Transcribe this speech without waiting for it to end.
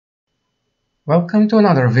Welcome to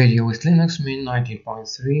another video with Linux Mint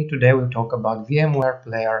 19.3. Today we'll talk about VMware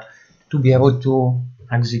Player to be able to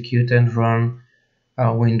execute and run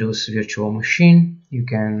a Windows virtual machine. You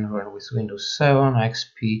can run with Windows 7,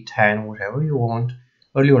 XP, 10, whatever you want,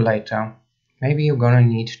 earlier or later. Maybe you're gonna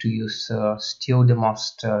need to use still the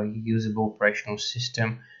most usable operational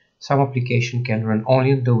system. Some application can run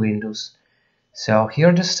only on the Windows. So here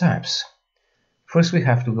are the steps. First we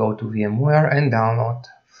have to go to VMware and download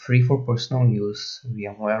free for personal use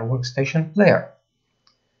VMware Workstation Player.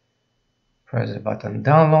 Press the button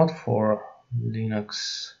download for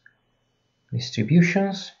Linux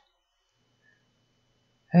distributions,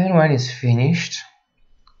 and when it's finished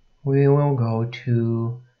we will go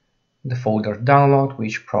to the folder download,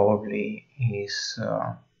 which probably is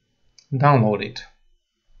downloaded.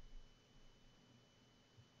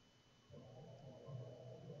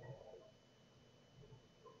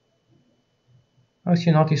 As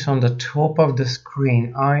you notice on the top of the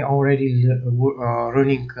screen, I already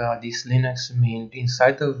running this Linux Mint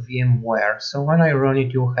inside of VMware. So when I run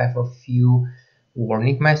it, you'll have a few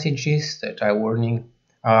warning messages that are warning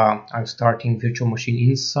I'm starting virtual machine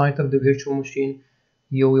inside of the virtual machine.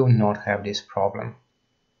 You will not have this problem.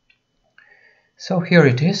 So here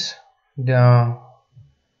it is, the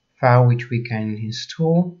file which we can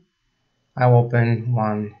install. I'll open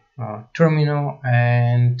one terminal,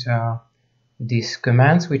 and these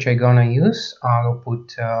commands which I'm gonna use I'll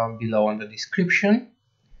put below on the description.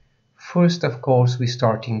 First, of course, we're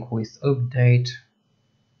starting with update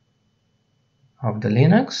of the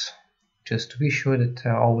Linux, just to be sure that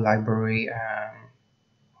all library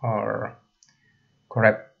are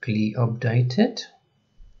correctly updated.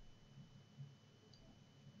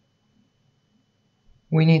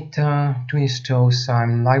 We need to install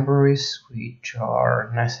some libraries which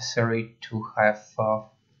are necessary to have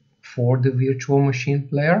for the virtual machine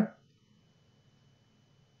player.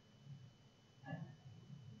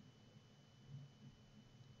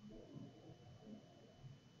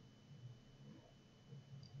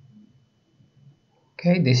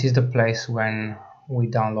 Okay, this is the place when we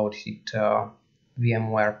download it,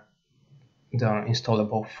 VMware, the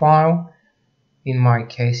installable file. In my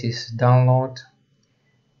case is download.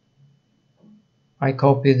 I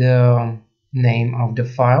copy the name of the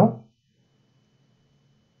file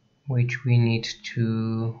which we need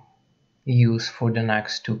to use for the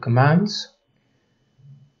next two commands.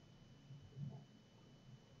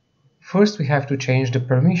 First we have to change the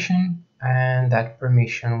permission, and that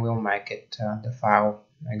permission will make it the file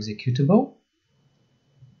executable.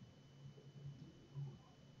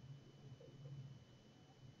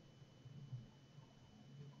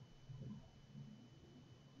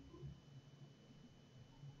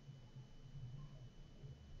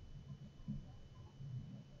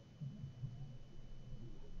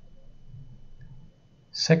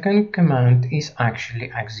 Second command is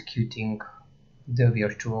actually executing the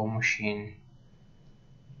virtual machine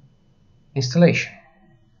installation.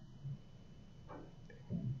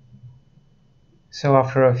 So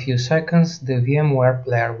after a few seconds the VMware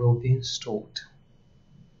Player will be installed.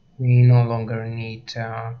 We no longer need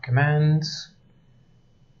commands.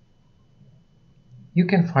 You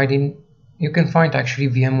can find actually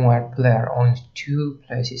VMware Player on two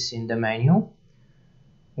places in the menu.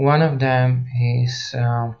 One of them is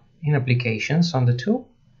in applications on the top,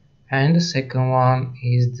 and the second one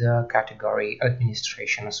is the category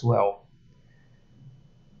administration as well.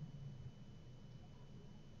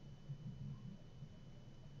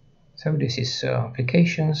 So this is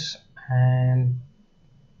applications, and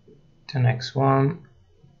the next one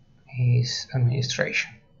is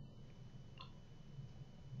administration.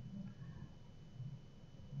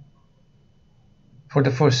 For the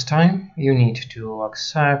first time, you need to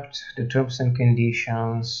accept the terms and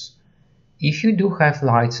conditions. If you do have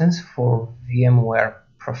license for VMware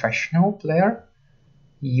Professional Player,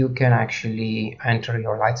 you can actually enter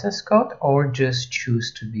your license code or just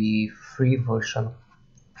choose to be free version,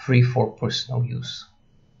 free for personal use.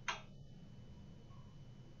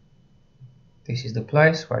 This is the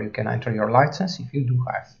place where you can enter your license if you do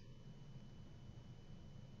have.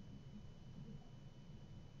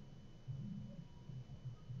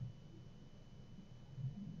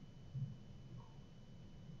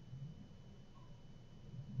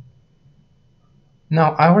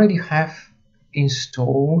 Now I already have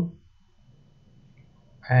installed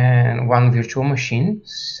one virtual machine,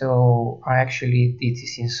 so it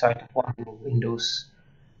is inside one Windows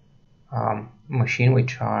machine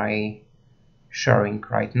which I sharing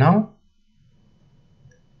right now.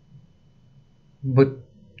 But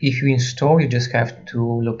if you install, you just have to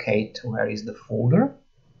locate where is the folder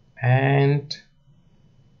and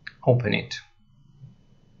open it.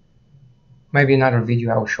 Maybe another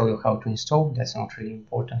video I will show you how to install. That's not really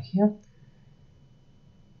important here.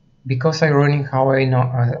 Because I'm running, how I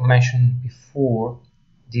mentioned before,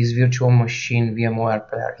 this virtual machine VMware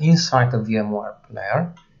Player inside of VMware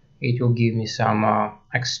Player, it will give me some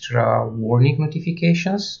extra warning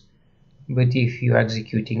notifications. But if you're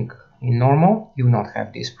executing in normal, you will not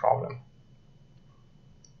have this problem.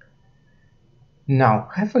 Now,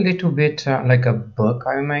 have a little bit like a bug,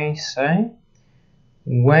 I may say.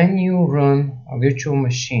 When you run a virtual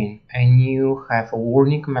machine and you have a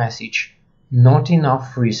warning message, not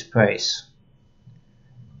enough free space,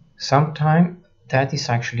 sometimes that is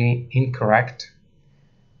actually incorrect,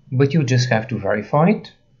 but you just have to verify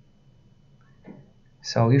it.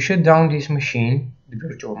 So you shut down this machine, the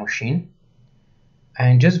virtual machine,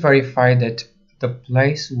 and just verify that the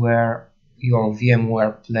place where your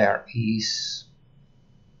VMware Player is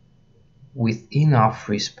with enough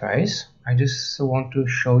free space. I just want to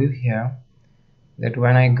show you here that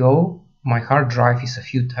when I go, my hard drive is a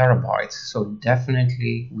few terabytes, so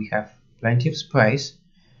definitely we have plenty of space.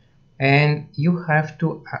 And you have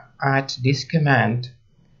to add this command.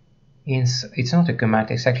 It's not a command,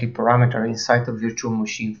 it's actually parameter inside the virtual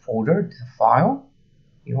machine folder, the file.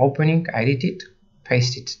 You open it, edit it,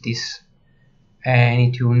 paste it this,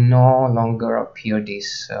 and it will no longer appear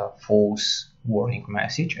this false warning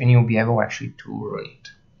message, and you'll be able actually to run it.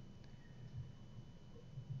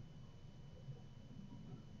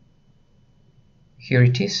 Here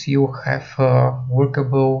it is. You have a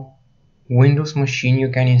workable Windows machine. You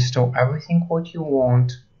can install everything what you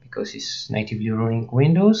want because it's natively running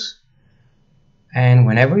Windows, and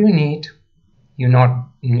whenever you need, you not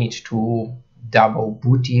need to double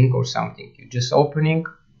booting or something. You just opening,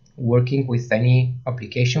 working with any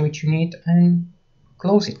application which you need, and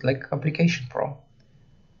close it like Application Pro,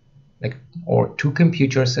 or two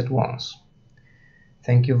computers at once.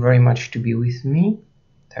 Thank you very much to be with me.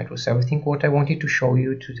 That was everything what I wanted to show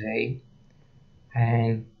you today,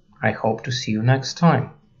 and I hope to see you next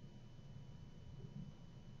time.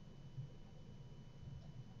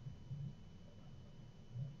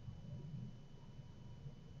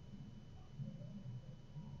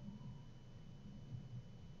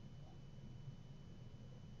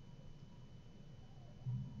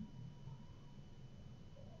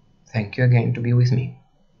 Thank you again to be with me.